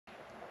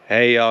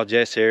Hey y'all,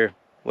 Jess here.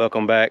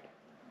 Welcome back.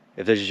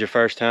 If this is your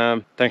first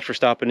time, thanks for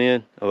stopping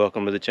in and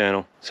welcome to the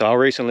channel. So I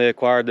recently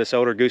acquired this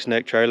older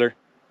gooseneck trailer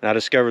and I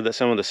discovered that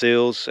some of the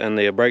seals and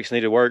the brakes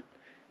needed work.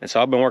 And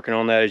so I've been working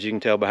on that, as you can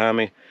tell behind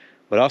me,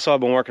 but also I've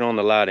been working on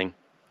the lighting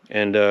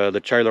and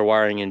the trailer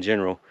wiring in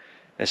general.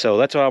 And so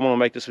that's what I want to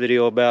make this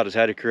video about, is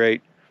how to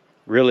create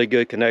really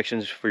good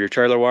connections for your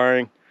trailer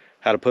wiring,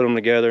 how to put them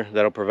together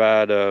that'll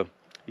provide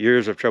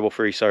years of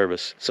trouble-free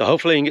service. So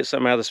hopefully you can get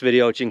something out of this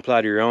video that you can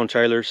apply to your own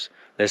trailers.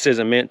 This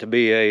isn't meant to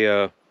be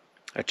a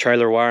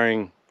trailer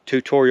wiring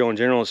tutorial in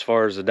general, as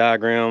far as the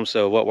diagrams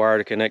of what wire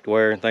to connect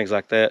where and things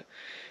like that.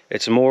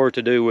 It's more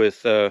to do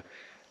with the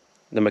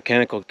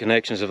mechanical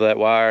connections of that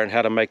wire and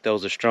how to make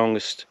those the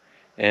strongest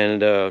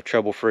and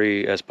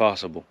trouble-free as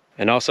possible,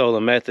 and also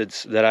the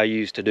methods that I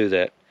use to do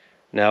that.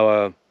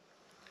 Now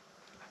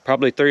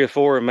probably 3 or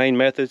 4 main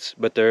methods,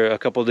 but a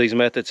couple of these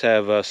methods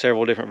have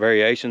several different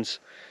variations.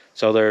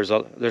 So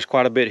there's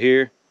quite a bit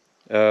here,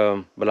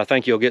 but I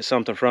think you'll get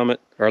something from it,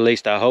 or at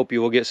least I hope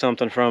you will get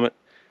something from it,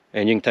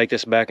 and you can take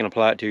this back and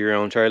apply it to your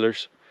own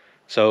trailers.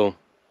 So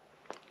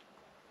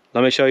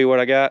let me show you what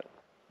I got.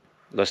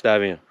 Let's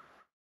dive in.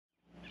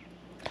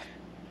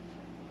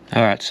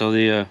 All right, so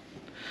the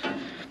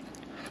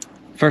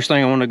first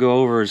thing I want to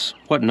go over is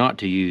what not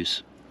to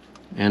use.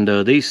 And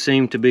these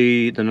seem to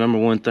be the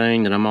 #1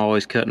 thing that I'm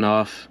always cutting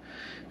off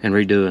and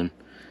redoing.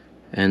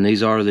 And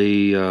these are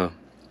the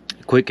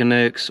quick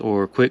connects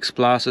or quick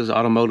splices,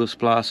 automotive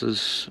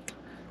splices,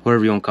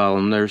 whatever you want to call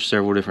them. There's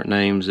several different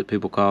names that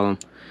people call them.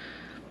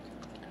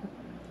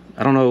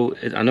 I don't know,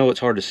 I know it's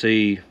hard to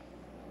see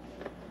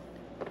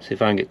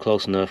if I can get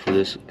close enough with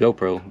this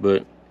GoPro,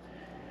 but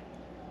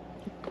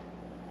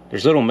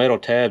there's little metal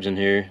tabs in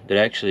here that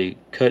actually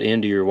cut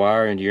into your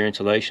wire, into your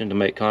insulation, to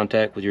make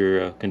contact with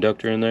your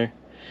conductor in there.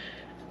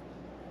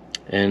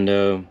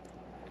 And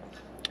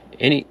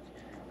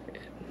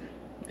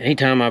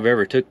anytime I've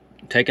ever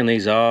taken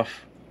these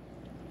off,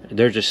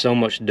 there's just so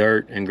much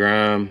dirt and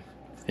grime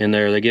in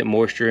there. They get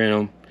moisture in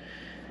them,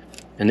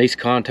 and these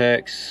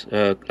contacts,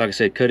 like I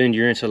said, cut into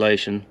your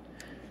insulation,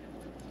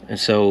 and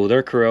so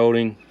they're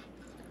corroding.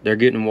 They're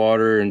getting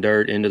water and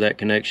dirt into that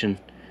connection,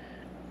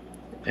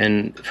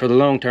 and for the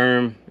long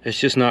term it's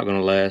just not going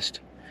to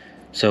last.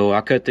 So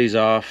I cut these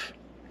off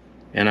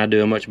and I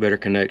do a much better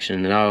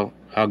connection, and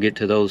I'll get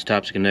to those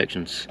types of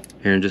connections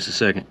here in just a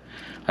second.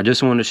 I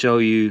just wanted to show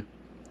you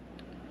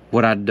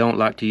what I don't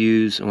like to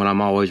use and what I'm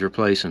always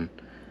replacing.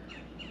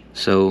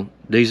 So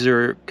these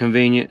are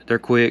convenient, they're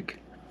quick,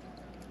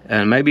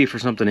 and maybe for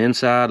something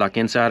inside, like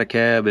inside a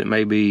cab, it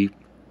may be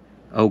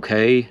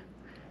okay,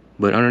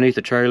 but underneath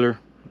the trailer,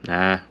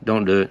 nah,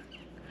 don't do it.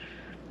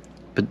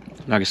 But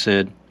like I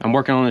said, I'm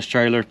working on this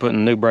trailer,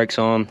 putting new brakes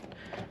on,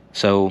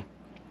 so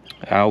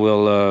I'll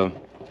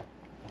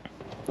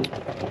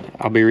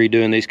be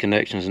redoing these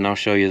connections, and I'll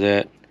show you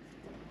that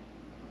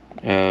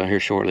here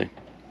shortly.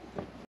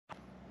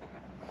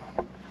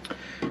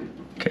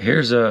 Okay,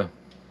 here's a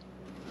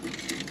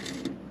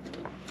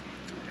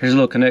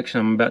little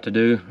connection I'm about to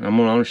do. I'm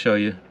gonna show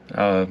you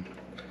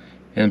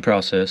in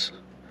process.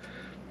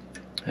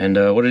 And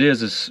what it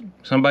is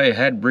somebody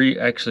had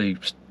actually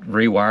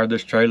rewired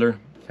this trailer,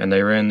 and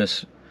they ran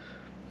this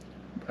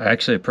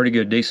actually a pretty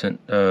good, decent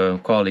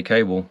quality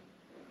cable,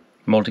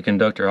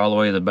 multi-conductor, all the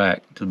way to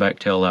the back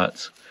tail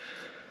lights.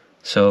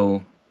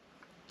 So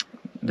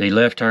the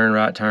left turn,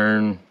 right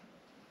turn,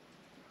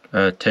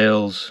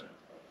 tails,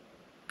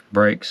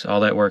 brakes,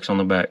 all that works on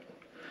the back.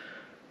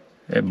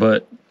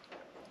 But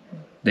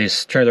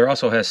this trailer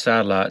also has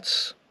side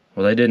lights.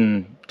 Well, they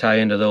didn't tie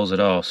into those at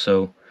all,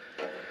 so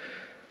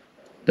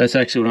that's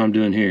actually what I'm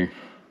doing here.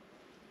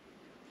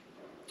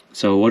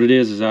 So what it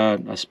is I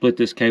split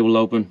this cable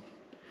open,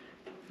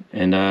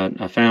 and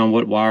I found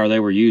what wire they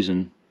were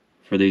using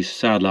for these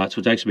side lights,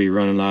 which actually be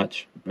running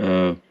lights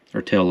or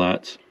tail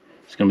lights.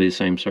 It's going to be the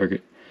same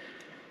circuit.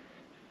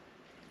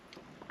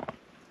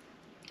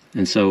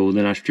 And so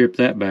then I stripped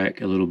that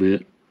back a little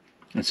bit,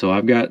 and so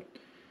I've got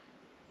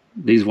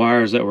these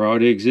wires that were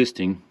already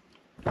existing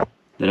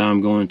that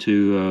I'm going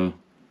to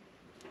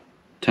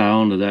tie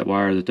onto that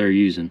wire that they're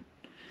using.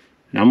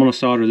 Now I'm going to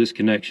solder this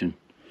connection.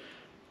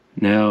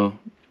 Now,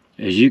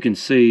 as you can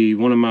see,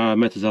 one of my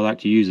methods I like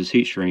to use is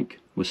heat shrink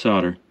with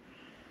solder,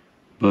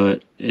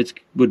 but it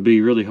would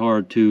be really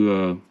hard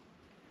to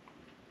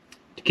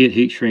get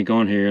heat shrink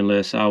on here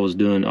unless I was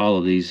doing all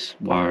of these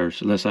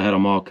wires, unless I had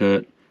them all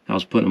cut. I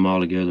was putting them all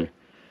together.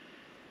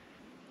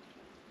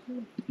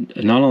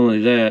 And not only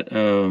that,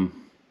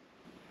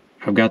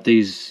 I've got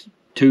these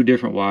 2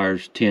 different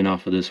wires 10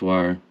 off of this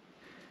wire,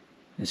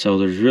 and so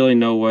there's really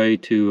no way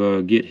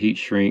to get heat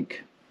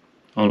shrink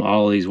on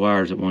all of these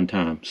wires at one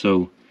time.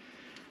 So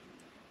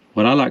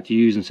what I like to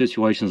use in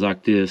situations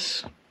like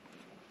this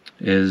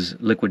is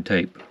liquid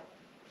tape.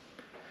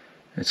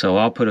 And so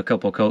I'll put a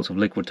couple of coats of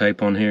liquid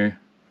tape on here,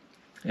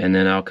 and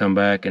then I'll come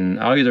back and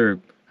I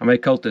may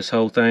coat this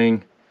whole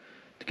thing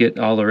to get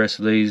all the rest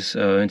of these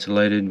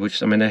insulated,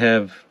 which, I mean, they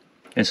have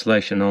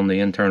insulation on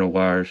the internal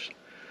wires,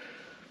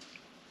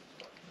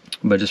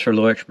 but just for a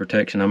little extra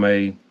protection, I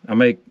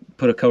may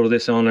put a coat of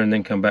this on there and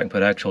then come back and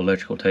put actual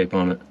electrical tape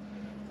on it,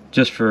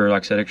 just for,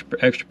 like I said,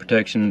 extra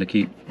protection to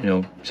keep, you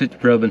know,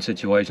 rubbing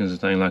situations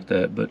and things like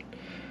that. But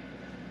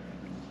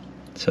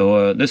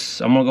so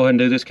this, I'm gonna go ahead and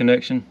do this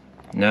connection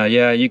now.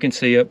 Yeah, you can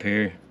see up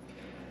here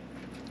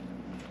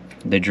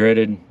the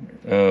dreaded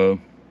or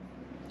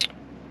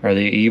the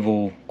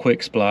evil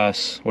quick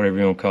splice, whatever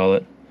you want to call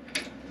it.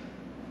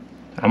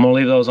 I'm gonna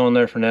leave those on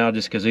there for now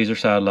just because these are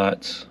side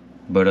lights,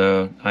 but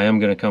I am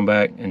gonna come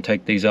back and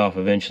take these off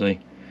eventually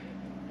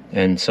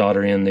and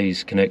solder in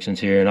these connections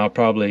here, and I'll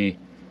probably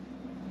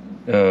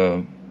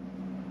I'll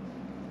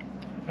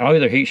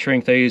either heat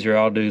shrink these or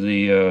I'll do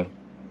the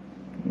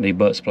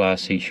butt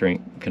splice heat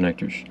shrink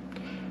connectors.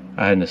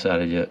 I hadn't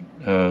decided yet.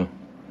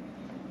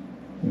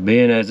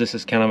 Being as this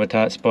is kind of a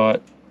tight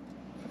spot,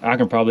 I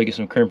can probably get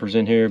some crimpers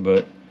in here,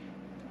 but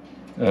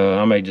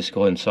I may just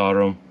go ahead and solder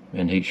them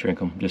and heat shrink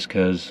them just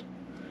because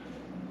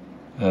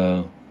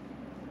I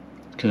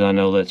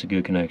know that's a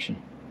good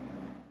connection.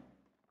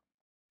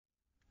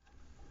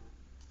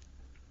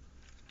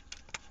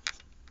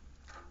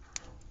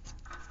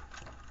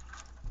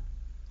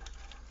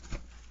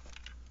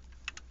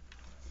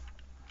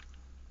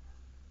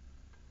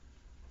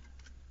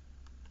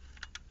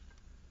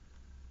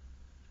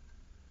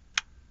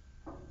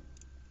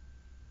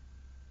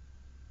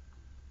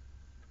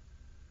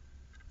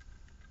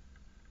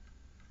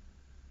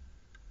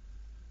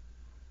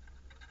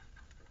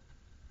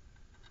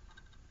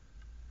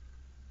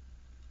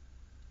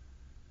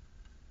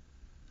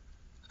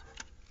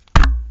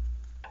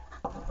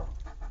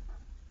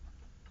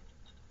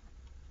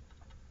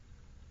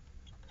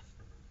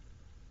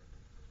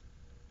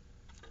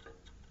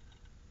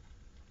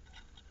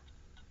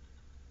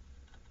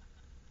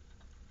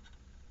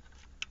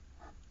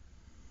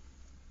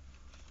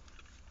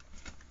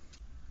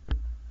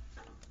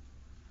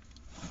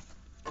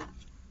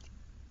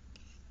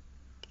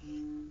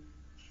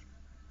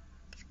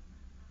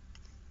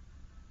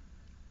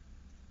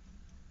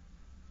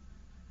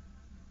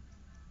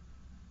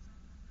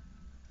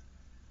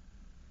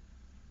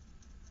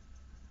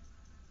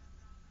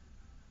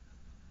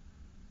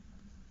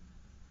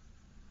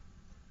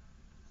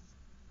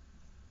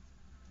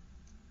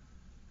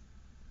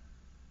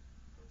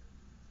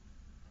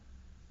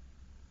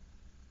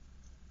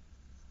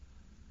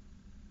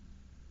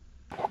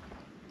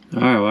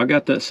 Alright, well, I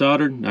got that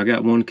soldered. I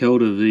got one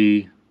coat of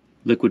the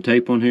liquid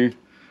tape on here.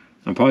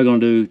 I'm probably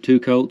going to do 2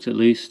 coats at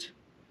least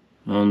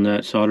on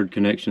that soldered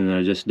connection that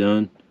I just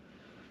done.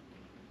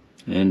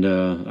 And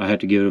I have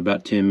to give it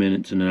about 10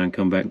 minutes and then I can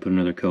come back and put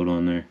another coat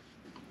on there.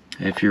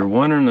 If you're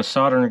wondering the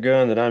soldering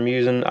gun that I'm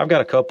using, I've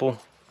got a couple.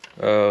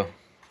 For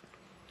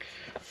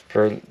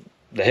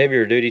the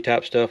heavier duty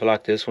type stuff, I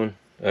like this one.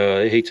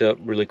 It heats up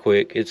really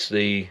quick. It's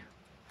the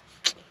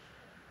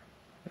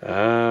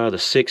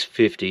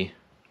 650.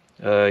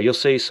 You'll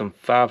see some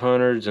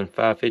 500s and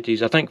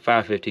 550s. I think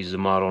 550 is the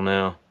model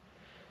now,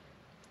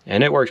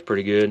 and it works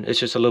pretty good. It's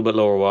just a little bit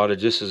lower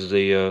wattage. This is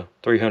the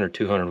 300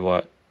 200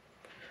 watt,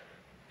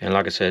 and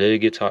like I said, it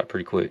gets hot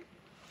pretty quick.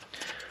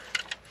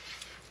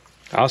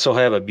 I also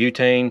have a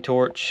butane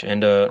torch,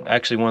 and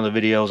actually one of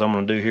the videos I'm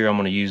going to do here, I'm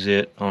going to use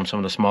it on some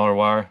of the smaller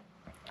wire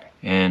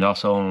and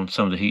also on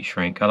some of the heat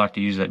shrink. I like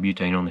to use that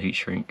butane on the heat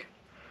shrink.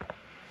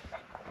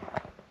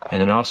 And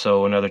then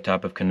also another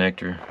type of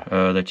connector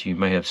that you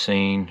may have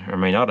seen or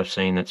may not have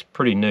seen that's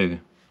pretty new.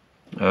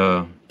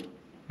 And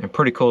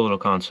pretty cool little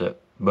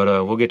concept.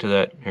 But we'll get to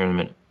that here in a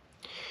minute.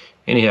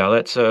 Anyhow,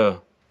 that's I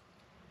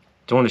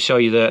wanted to show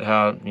you that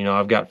how, you know,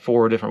 I've got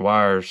 4 different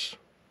wires,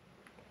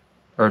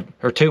 or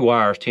 2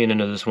 wires tying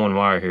into this one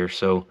wire here.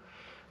 So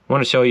I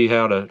want to show you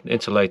how to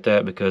insulate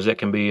that because that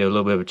can be a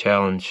little bit of a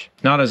challenge.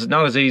 Not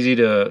as easy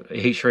to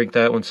heat shrink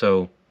that one,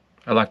 so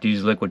I like to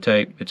use liquid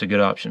tape. It's a good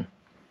option.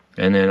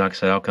 And then, like I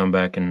said, I'll come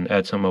back and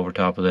add some over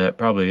top of that.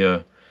 Probably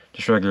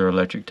just regular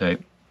electric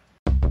tape.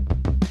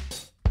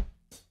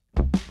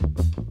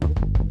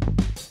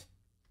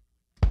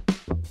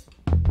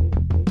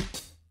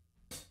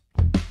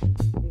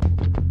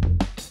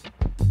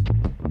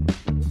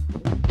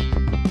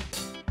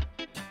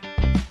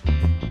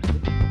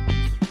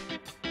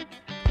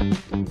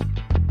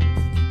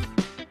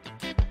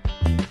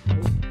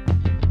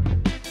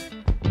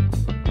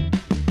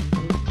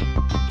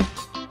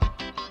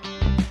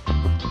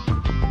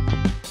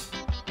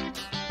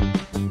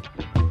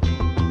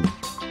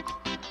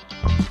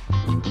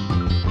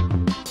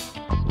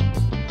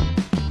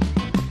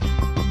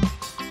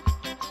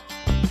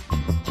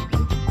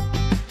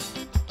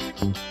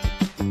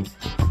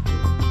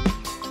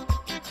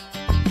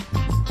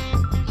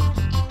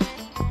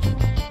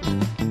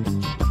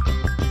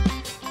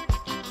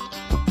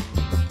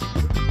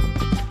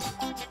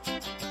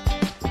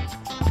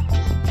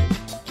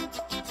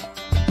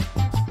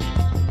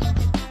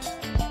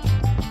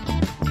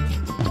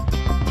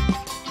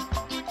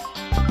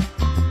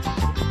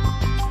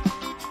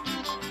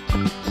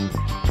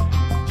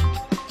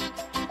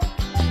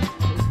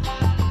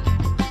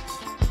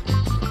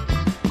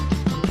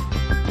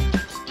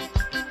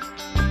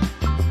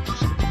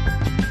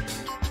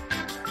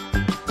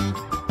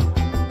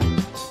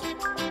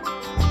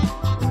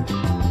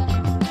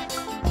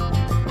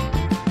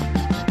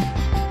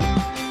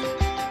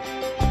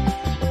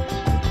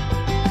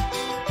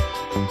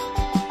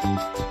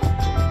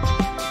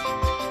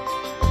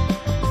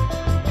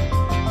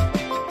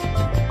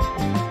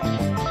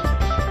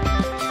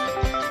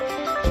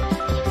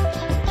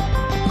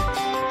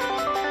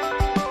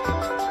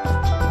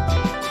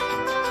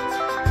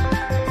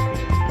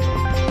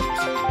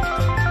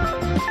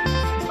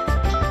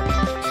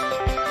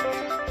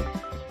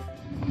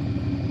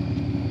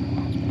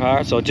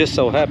 Alright, so it just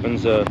so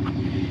happens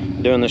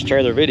doing this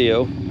trailer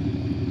video,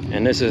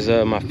 and this is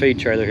my feed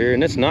trailer here,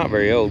 and it's not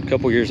very old, a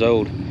couple years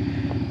old.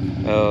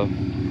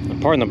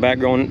 Pardon the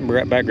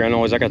background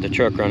noise. I got the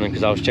truck running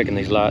because I was checking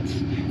these lights.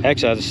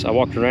 Actually, I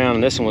walked around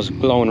and this one was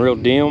glowing real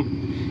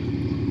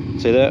dim.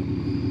 See that?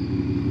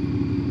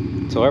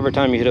 So every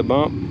time you hit a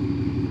bump,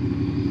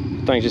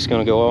 the thing's just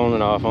gonna go on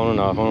and off, on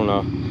and off, on and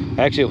off.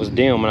 Actually, it was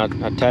dim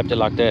and I tapped it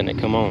like that and it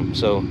come on.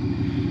 So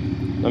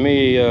let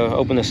me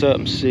open this up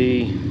and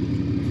see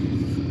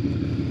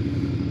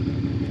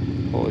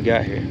what we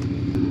got here.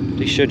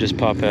 These should just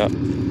pop out.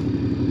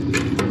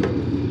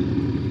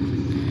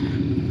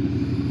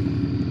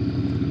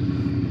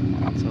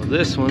 So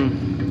this one,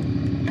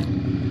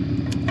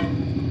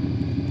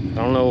 I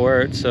don't know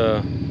where it's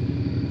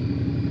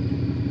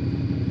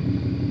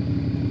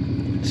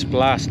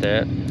spliced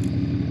at,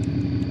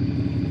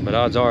 but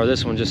odds are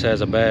this one just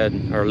has a bad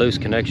or loose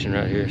connection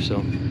right here.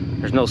 So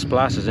there's no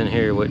splices in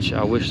here, which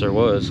I wish there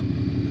was,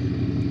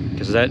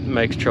 because that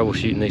makes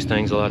troubleshooting these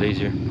things a lot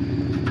easier.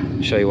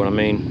 I'll show you what I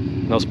mean.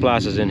 No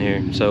splices in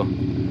here, so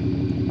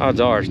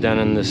odds are it's down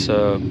in this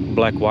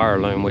black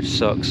wire loom, which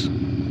sucks.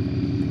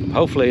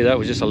 Hopefully that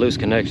was just a loose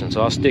connection,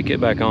 so I'll stick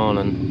it back on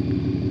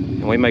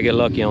and we may get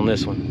lucky on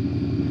this one.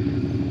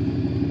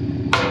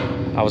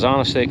 I was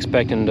honestly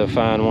expecting to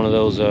find one of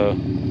those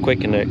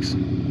quick connects.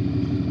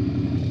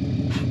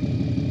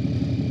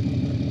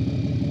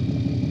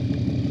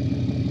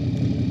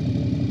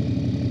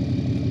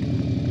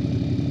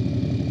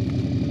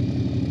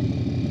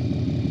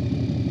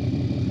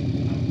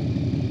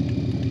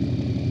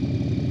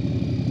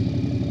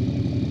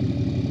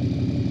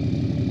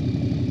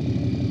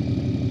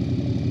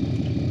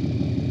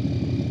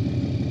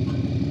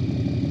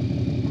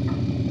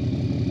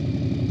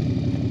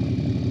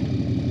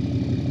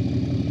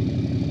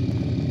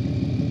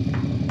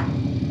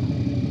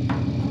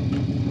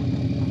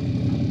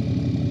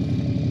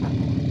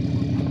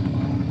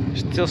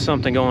 Still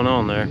something going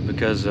on there,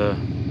 because it's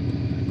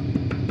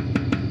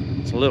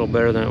a little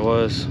better than it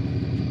was,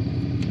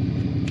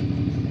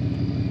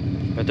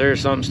 but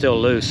there's something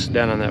still loose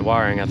down in that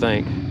wiring, I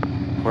think,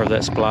 where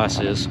that splice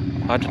is.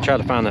 I'll have to try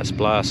to find that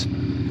splice.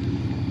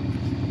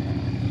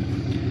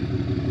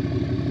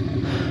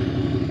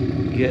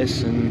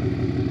 Guessing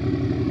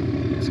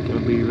it's gonna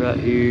be right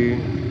here.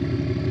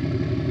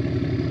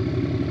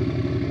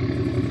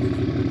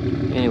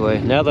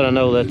 Anyway, now that I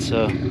know that's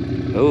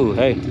oh,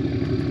 hey,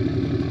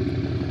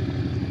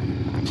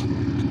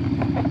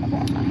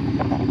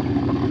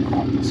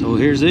 so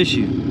here's the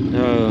issue.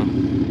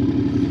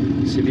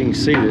 See if you can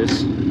see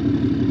this.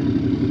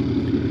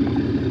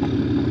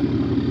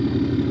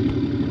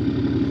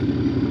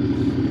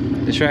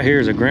 This right here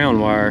is a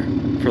ground wire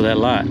for that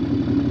light,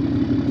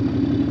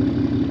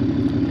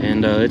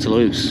 and it's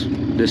loose.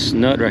 This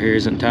nut right here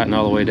isn't tightened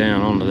all the way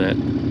down onto that.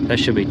 That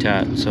should be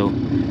tight. So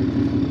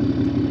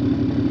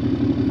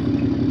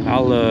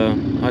I'll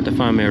have to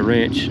find me a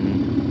wrench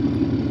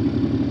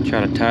and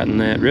try to tighten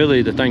that.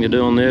 Really, the thing to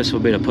do on this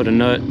would be to put a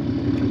nut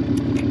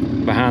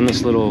behind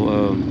this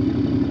little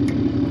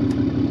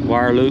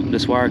wire loop,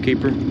 this wire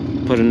keeper.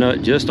 Put a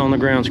nut just on the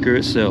ground screw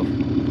itself,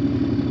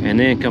 and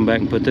then come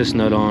back and put this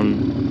nut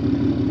on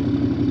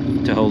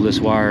to hold this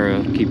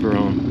wire keeper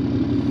on.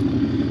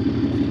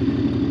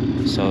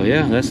 So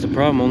yeah, that's the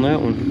problem on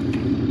that one.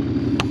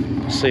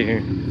 Let's see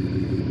here.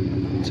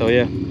 So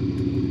yeah,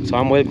 so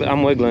I'm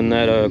wiggling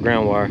that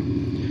ground wire.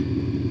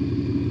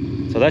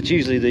 So that's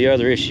usually the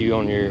other issue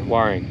on your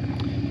wiring.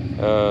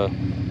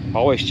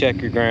 Always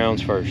check your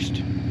grounds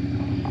first.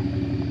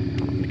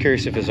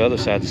 Curious if this other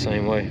side's the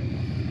same way.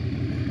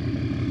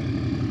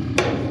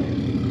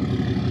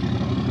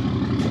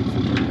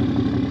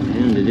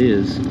 And it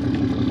is.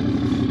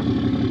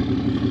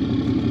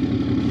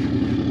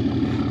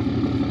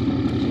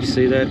 You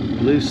see that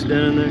loose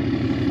down in there?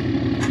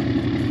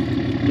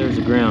 There's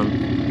the ground.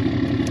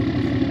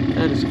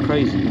 That is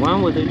crazy. Why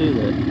would they do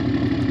that?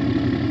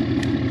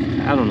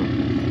 I don't know.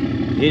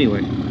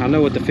 Anyway, I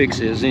know what the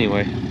fix is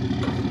anyway.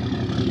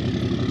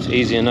 It's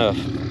easy enough.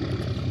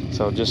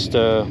 So just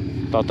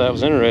thought that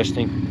was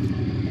interesting.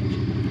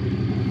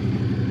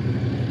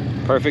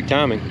 Perfect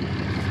timing.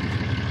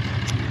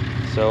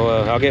 So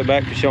I'll get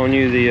back to showing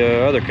you the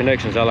other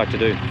connections I like to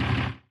do.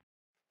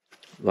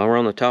 While we're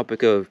on the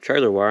topic of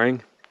trailer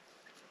wiring,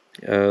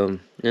 in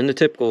the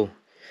typical,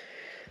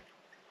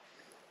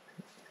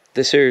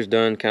 this here is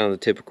done kind of the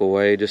typical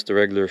way, just the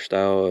regular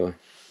style,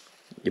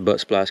 your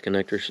butt splice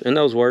connectors, and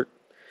those work.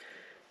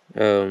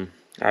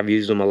 I've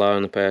used them a lot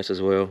in the past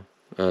as well.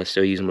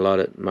 Still use them a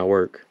lot at my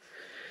work.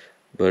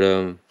 But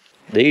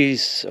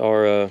these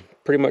are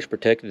pretty much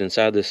protected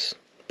inside this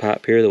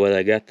pipe here, the way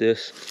they got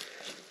this.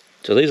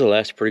 So these will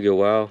last a pretty good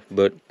while.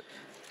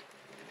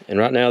 And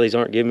right now these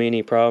aren't giving me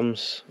any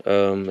problems.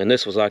 And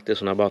this was like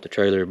this when I bought the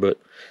trailer. But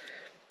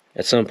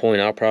at some point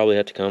I'll probably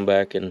have to come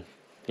back and,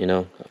 you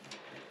know,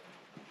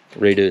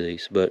 redo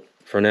these. But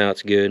for now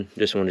it's good.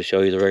 Just wanted to show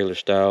you the regular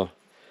style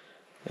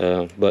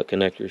butt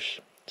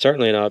connectors.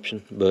 Certainly an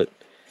option, but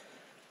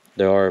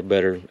there are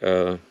better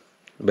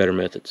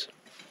methods.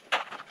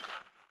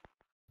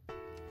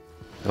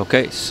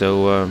 Okay,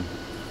 so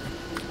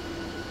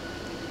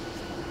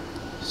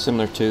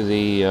similar to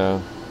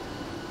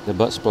the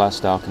butt splice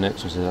style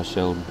connections that I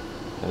showed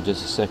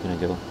just a second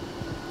ago,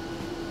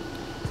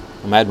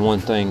 I'm adding one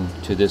thing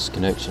to this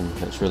connection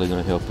that's really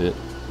going to help it,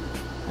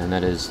 and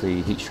that is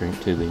the heat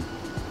shrink tubing.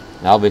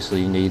 Now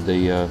obviously you need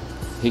the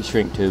heat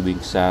shrink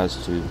tubing size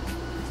to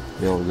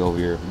be able to go over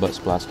your butt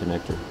splice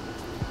connector.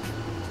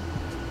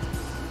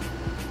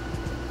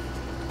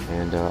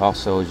 And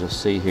also, as you'll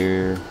see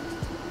here,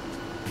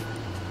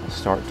 I'll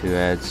start to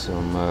add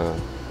some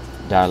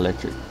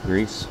dielectric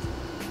grease.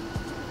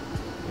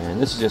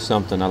 And this is just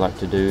something I like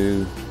to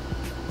do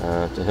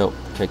to help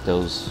protect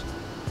those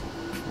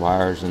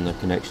wires and the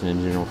connection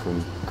in general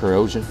from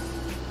corrosion.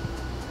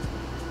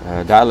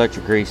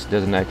 Dielectric grease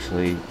doesn't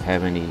actually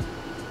have any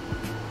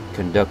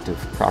conductive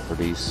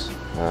properties.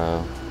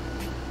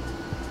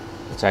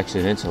 It's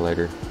actually an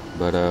insulator,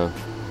 but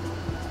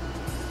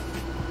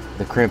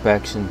the crimp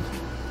action,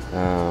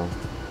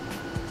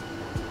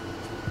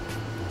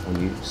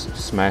 when you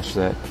smash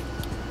that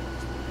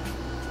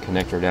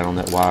connector down on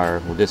that wire,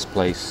 will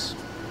displace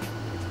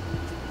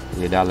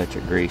the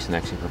dielectric grease and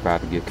actually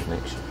provide a good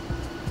connection.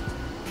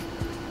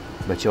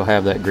 But you'll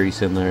have that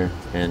grease in there,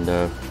 and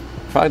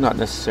probably not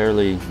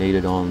necessarily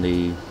needed on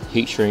the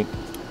heat shrink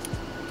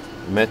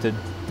method,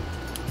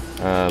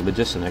 but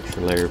just an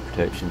extra layer of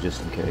protection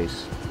just in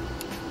case.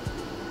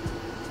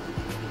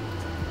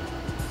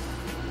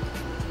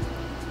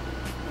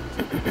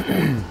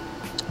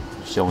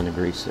 Showing the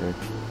grease there.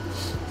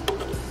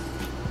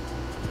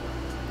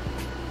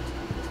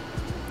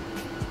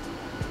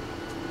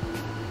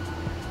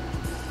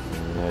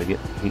 And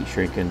get the heat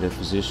shrink into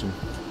position.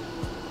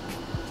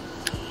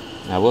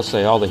 Now I will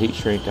say all the heat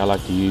shrink I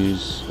like to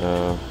use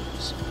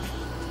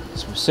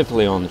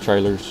specifically on the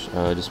trailers,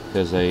 just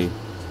because they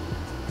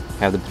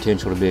have the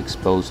potential to be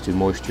exposed to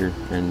moisture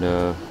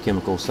and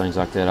chemicals, things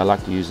like that. I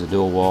like to use the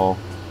dual wall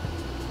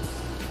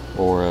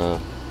or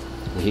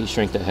the heat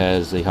shrink that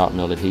has the hot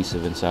melt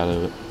adhesive inside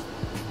of it,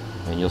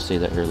 and you'll see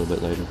that here a little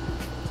bit later.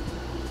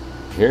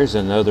 Here's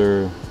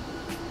another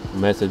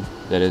method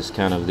that is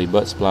kind of the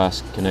butt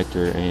splice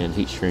connector and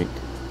heat shrink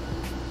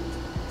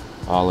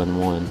all in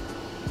one,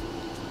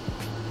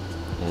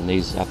 and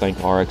these I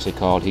think are actually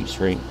called heat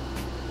shrink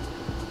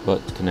butt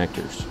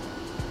connectors.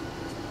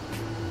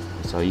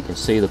 So you can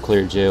see the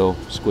clear gel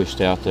squished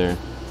out there.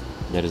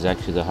 That is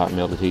actually the hot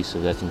melt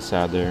adhesive that's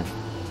inside there,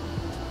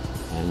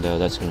 and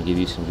that's going to give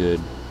you some good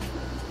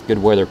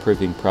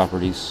weatherproofing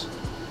properties.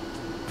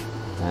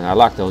 And I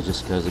like those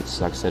just because it's,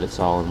 like I said, it's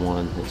all in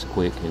one. It's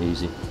quick and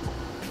easy.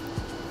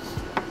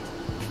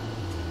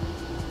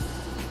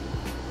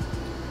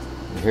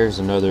 And here's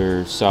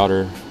another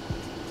solder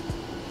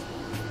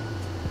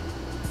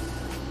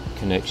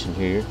connection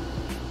here.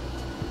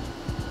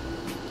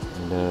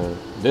 And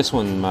this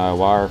one, my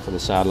wire for the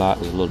side light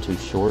was a little too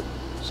short,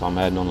 so I'm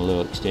adding on a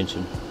little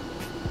extension.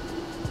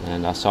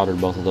 And I soldered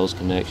both of those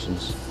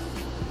connections.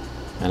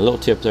 And a little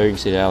tip there, you can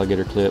see the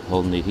alligator clip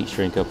holding the heat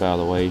shrink up out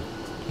of the way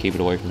to keep it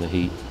away from the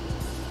heat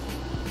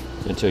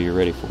until you're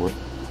ready for it.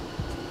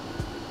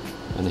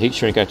 And the heat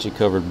shrink actually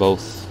covered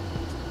both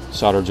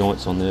solder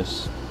joints on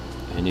this,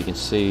 and you can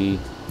see,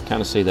 kind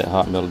of see that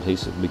hot melt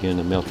adhesive begin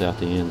to melt out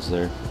the ends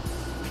there.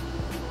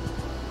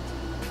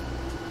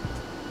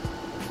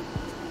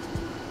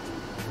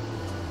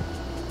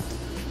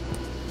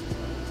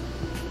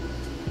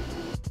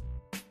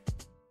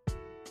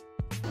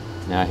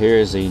 Now here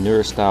is the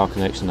newer style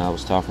connection I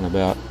was talking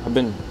about. I've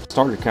been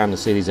starting to kind of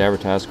see these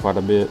advertised quite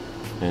a bit,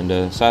 and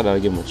decided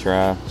I'd give them a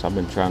try. So I've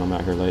been trying them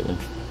out here lately.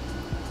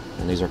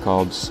 And these are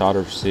called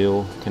solder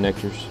seal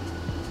connectors.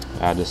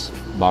 I just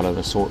bought an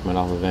assortment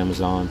off of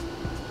Amazon.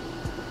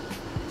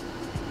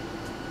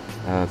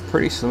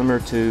 Pretty similar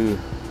to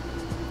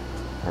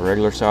a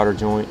regular solder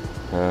joint.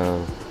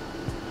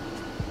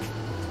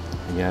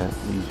 Yeah,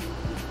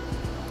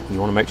 you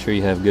want to make sure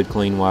you have good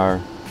clean wire.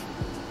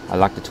 I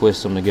like to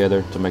twist them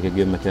together to make a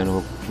good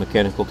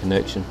mechanical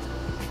connection.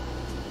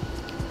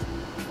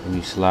 And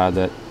you slide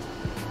that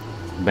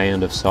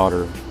band of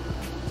solder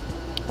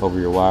over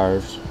your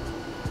wires.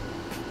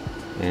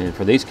 And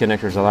for these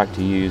connectors, I like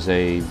to use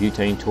a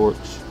butane torch,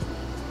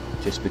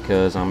 just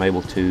because I'm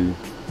able to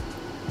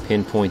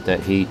pinpoint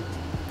that heat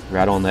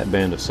right on that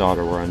band of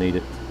solder where I need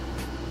it.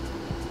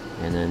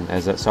 And then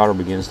as that solder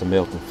begins to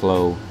melt and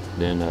flow,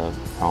 then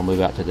I'll move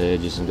out to the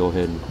edges and go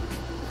ahead and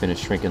finish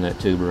shrinking that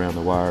tube around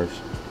the wires.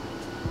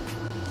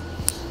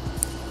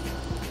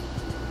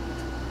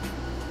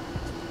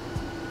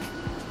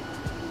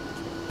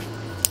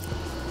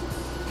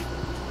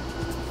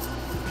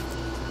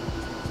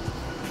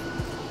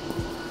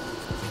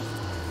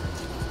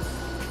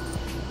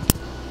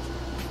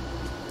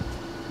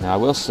 Now I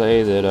will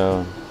say that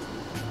well,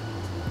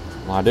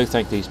 I do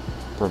think these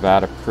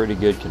provide a pretty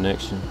good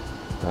connection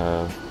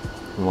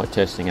from what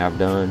testing I've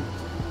done.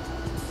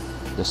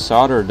 The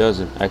solder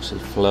doesn't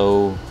actually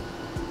flow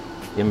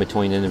in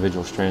between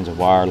individual strands of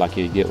wire like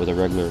you'd get with a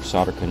regular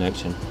solder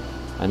connection,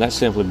 and that's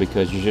simply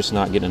because you're just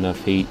not getting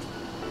enough heat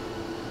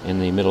in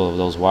the middle of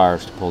those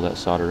wires to pull that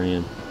solder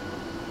in.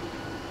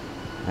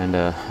 and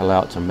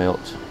allow it to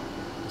melt.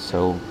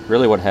 So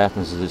really what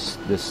happens is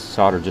this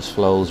solder just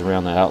flows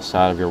around the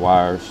outside of your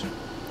wires.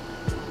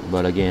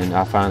 But again,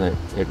 I find that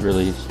it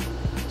really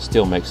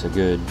still makes a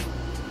good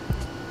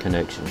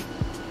connection.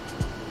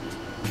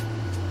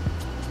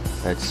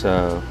 It's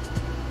a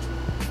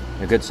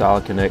good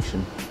solid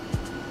connection,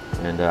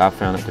 and I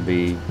found it to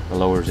be a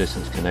low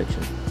resistance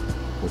connection,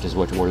 which is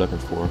what we're looking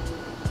for.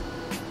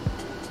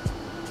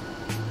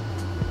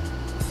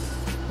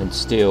 And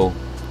still,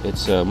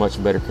 it's a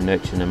much better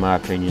connection in my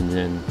opinion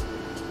than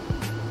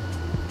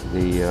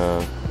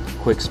the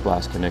quick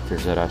splice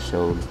connectors that I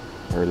showed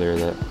earlier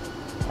that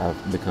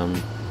I've come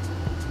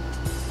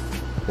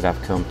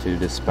to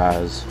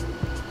despise.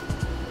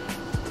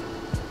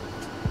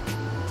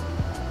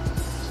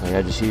 So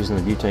yeah, just using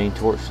the butane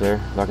torch there,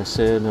 like I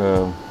said,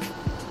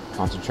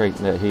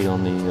 concentrating that heat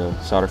on the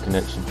solder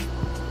connection.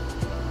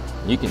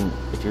 You can,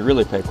 if you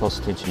really pay close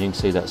attention, you can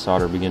see that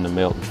solder begin to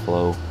melt and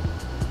flow.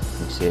 You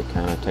can see it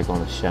kind of take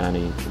on a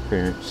shiny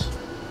appearance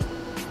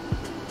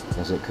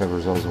as it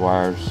covers those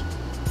wires.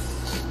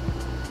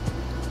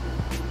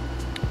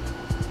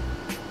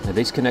 Now,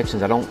 these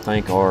connections I don't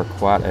think are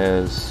quite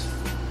as,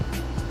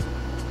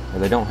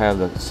 they don't have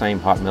the same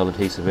hot melt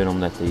adhesive in them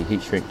that the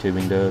heat shrink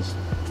tubing does.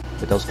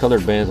 But those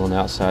colored bands on the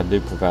outside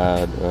do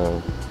provide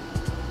a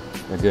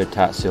good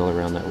tight seal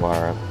around that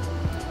wire.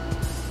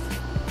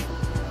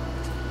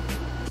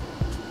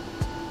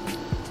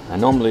 I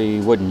normally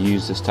wouldn't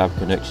use this type of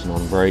connection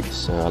on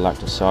brakes. I like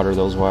to solder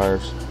those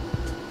wires,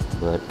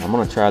 but I'm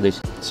going to try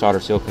these solder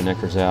seal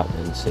connectors out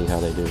and see how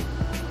they do.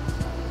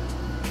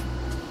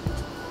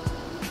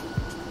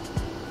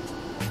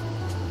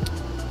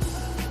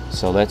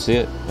 So that's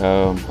it.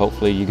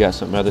 Hopefully you got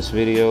something out of this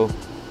video.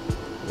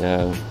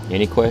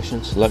 Any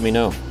questions, let me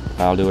know.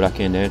 I'll do what I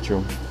can to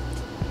answer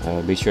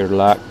them. Be sure to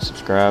like,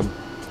 subscribe.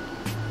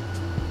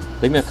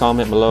 Leave me a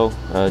comment below.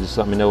 Just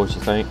let me know what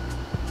you think.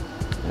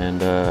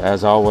 And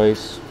as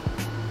always,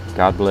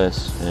 God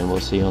bless, and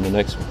we'll see you on the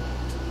next one.